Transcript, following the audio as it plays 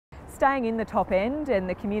staying in the top end, and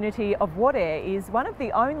the community of Wadeye is one of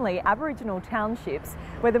the only Aboriginal townships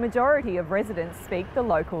where the majority of residents speak the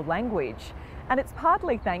local language. And it's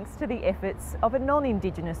partly thanks to the efforts of a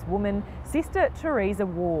non-indigenous woman, Sister Teresa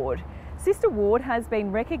Ward. Sister Ward has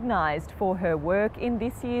been recognised for her work in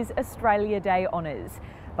this year's Australia Day honours.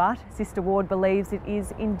 But Sister Ward believes it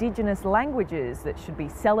is Indigenous languages that should be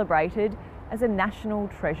celebrated as a national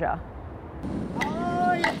treasure.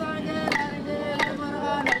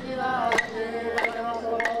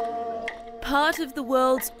 Part of the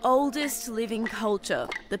world's oldest living culture,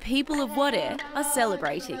 the people of Wadeye are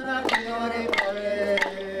celebrating.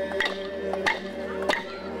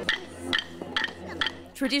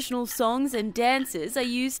 Traditional songs and dances are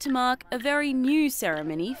used to mark a very new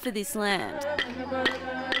ceremony for this land.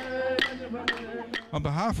 On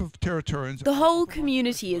behalf of Territorians, the whole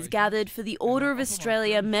community is gathered for the Order of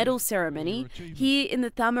Australia medal ceremony here in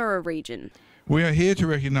the Thamara region. We are here to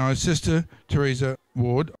recognise Sister Teresa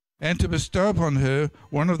Ward and to bestow upon her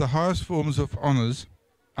one of the highest forms of honours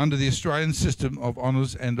under the Australian system of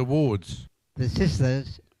honours and awards. The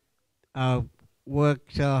sisters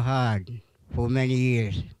worked so hard for many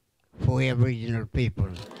years for Aboriginal people.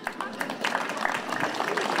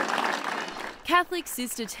 Catholic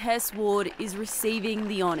Sister Tess Ward is receiving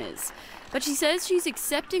the honours, but she says she's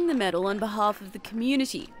accepting the medal on behalf of the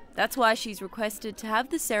community. That's why she's requested to have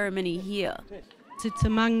the ceremony here. It's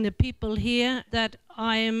among the people here that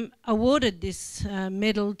I am awarded this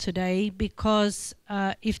medal today because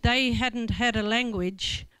if they hadn't had a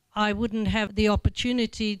language, I wouldn't have the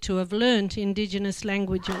opportunity to have learnt Indigenous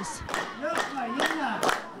languages.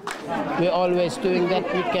 We're always doing that.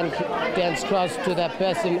 We can dance close to that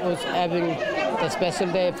person who's having a special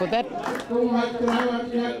day for that.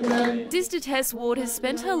 Sister Tess Ward has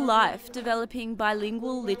spent her life developing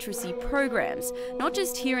bilingual literacy programs, not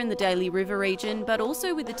just here in the Daly River region, but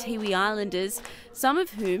also with the Tiwi Islanders, some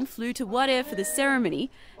of whom flew to Wadeye for the ceremony,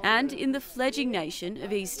 and in the fledgling nation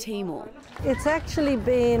of East Timor. It's actually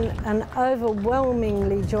been an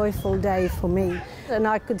overwhelmingly joyful day for me, and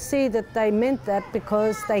I could see that they meant that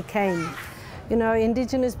because they came. You know,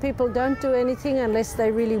 Indigenous people don't do anything unless they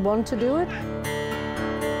really want to do it.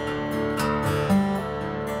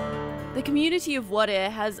 The community of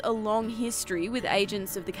Wadeye has a long history with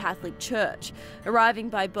agents of the Catholic Church. Arriving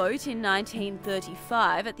by boat in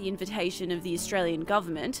 1935 at the invitation of the Australian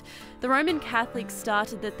government, the Roman Catholics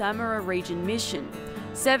started the Thamara Region Mission.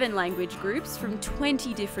 7 language groups from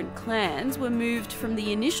 20 different clans were moved from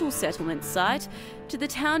the initial settlement site to the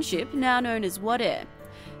township now known as Wadeye.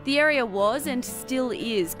 The area was and still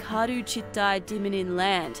is Kadu Chittai Diminin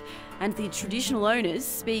land, and the traditional owners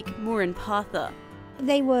speak Murin Patha.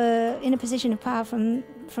 They were in a position of power from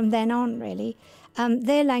then on, really.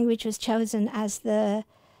 Their language was chosen as the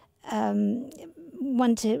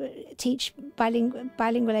one to teach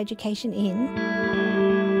bilingual education in.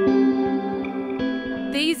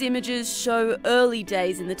 These images show early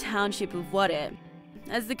days in the township of Wadeye.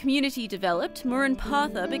 As the community developed, Murin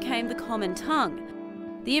Patha became the common tongue.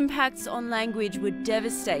 The impacts on language were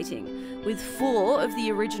devastating, with 4 of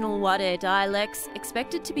the original Wadeye dialects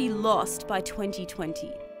expected to be lost by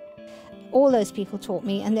 2020. All those people taught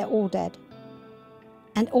me, and they're all dead.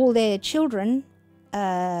 And all their children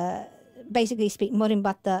basically speak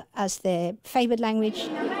Morimbata as their favoured language.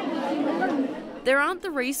 There aren't the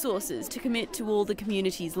resources to commit to all the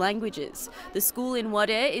community's languages. The school in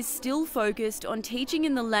Wadeye is still focused on teaching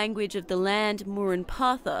in the language of the land, Murin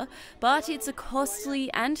Patha, but it's a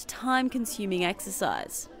costly and time-consuming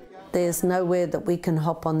exercise. There's nowhere that we can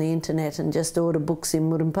hop on the internet and just order books in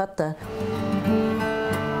Murin Patha.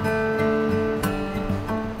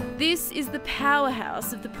 This is the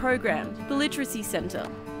powerhouse of the program, the Literacy Centre.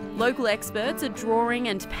 Local experts are drawing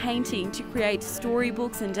and painting to create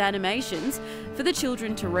storybooks and animations for the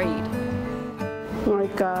children to read.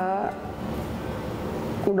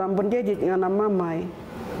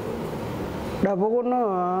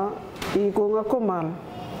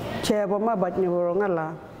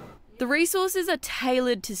 The resources are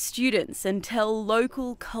tailored to students and tell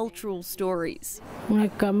local cultural stories.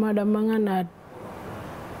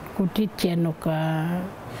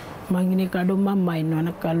 Mangini kado mamai no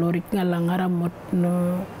na kalorik ngalangara mot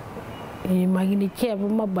no mangini cheva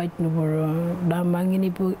mabait no boro da mangini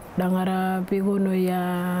pu dangara pigono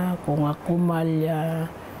ya konga kumal ya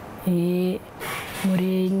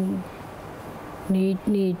murin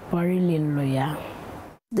need parilillo ya.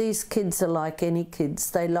 These kids are like any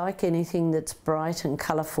kids. They like anything that's bright and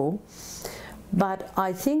colourful. But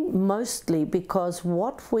I think mostly because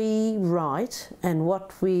what we write and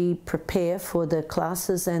what we prepare for the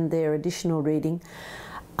classes and their additional reading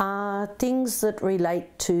are things that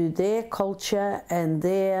relate to their culture and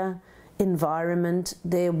their environment,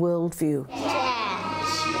 their worldview.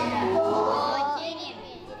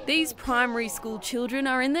 These primary school children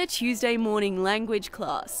are in their Tuesday morning language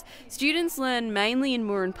class. Students learn mainly in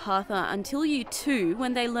Murrumbatha until Year 2,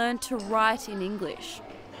 when they learn to write in English.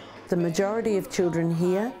 The majority of children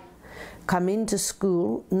here come into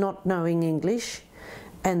school not knowing English,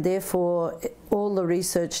 and therefore all the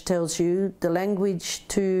research tells you the language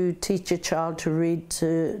to teach a child to read,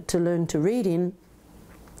 to learn to read in,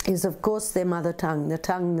 is of course their mother tongue, the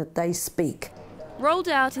tongue that they speak. Rolled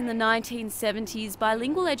out in the 1970s,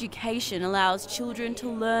 bilingual education allows children to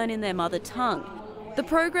learn in their mother tongue. The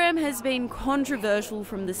program has been controversial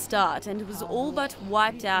from the start and was all but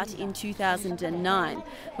wiped out in 2009,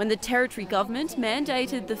 when the Territory government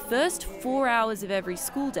mandated the first 4 hours of every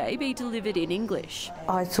school day be delivered in English.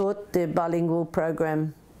 I thought the bilingual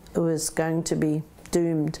program was going to be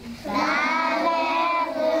doomed.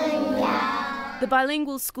 The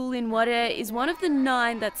bilingual school in Wadeye is one of the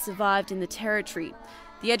 9 that survived in the Territory.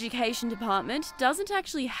 The Education Department doesn't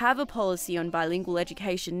actually have a policy on bilingual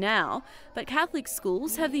education now, but Catholic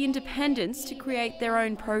schools have the independence to create their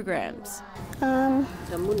own programs.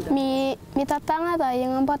 Mi tatanga da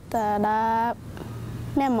yang bata da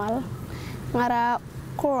memal ngara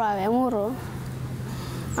kura nguru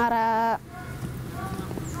ngara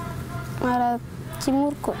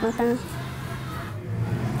cimurku matang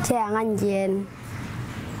jangan jen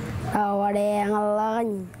Wadeye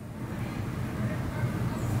ngalang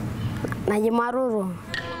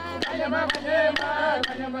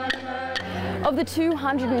Of the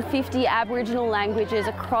 250 Aboriginal languages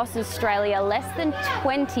across Australia, less than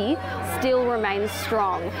 20 still remain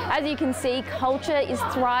strong. As you can see, culture is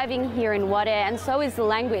thriving here in Wadeye, and so is the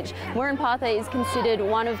language. Murrumbatha is considered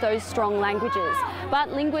one of those strong languages.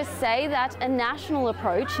 But linguists say that a national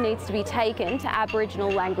approach needs to be taken to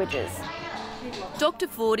Aboriginal languages. Dr.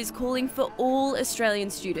 Ford is calling for all Australian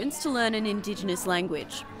students to learn an Indigenous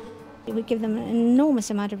language. It would give them an enormous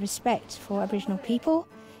amount of respect for Aboriginal people.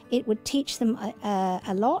 It would teach them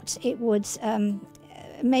a lot. It would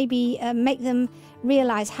maybe make them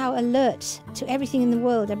realise how alert to everything in the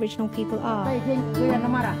world Aboriginal people are.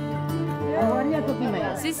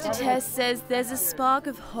 Sister Tess says there's a spark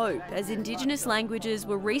of hope, as Indigenous languages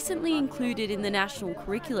were recently included in the national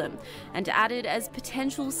curriculum and added as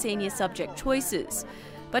potential senior subject choices.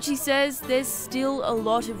 But she says there's still a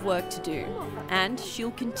lot of work to do, and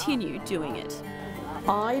she'll continue doing it.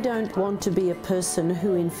 I don't want to be a person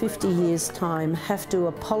who in 50 years' time have to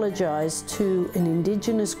apologise to an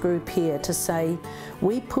Indigenous group here to say,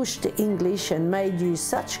 we pushed English and made you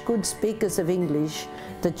such good speakers of English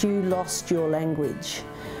that you lost your language.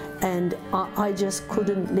 And I just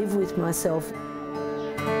couldn't live with myself.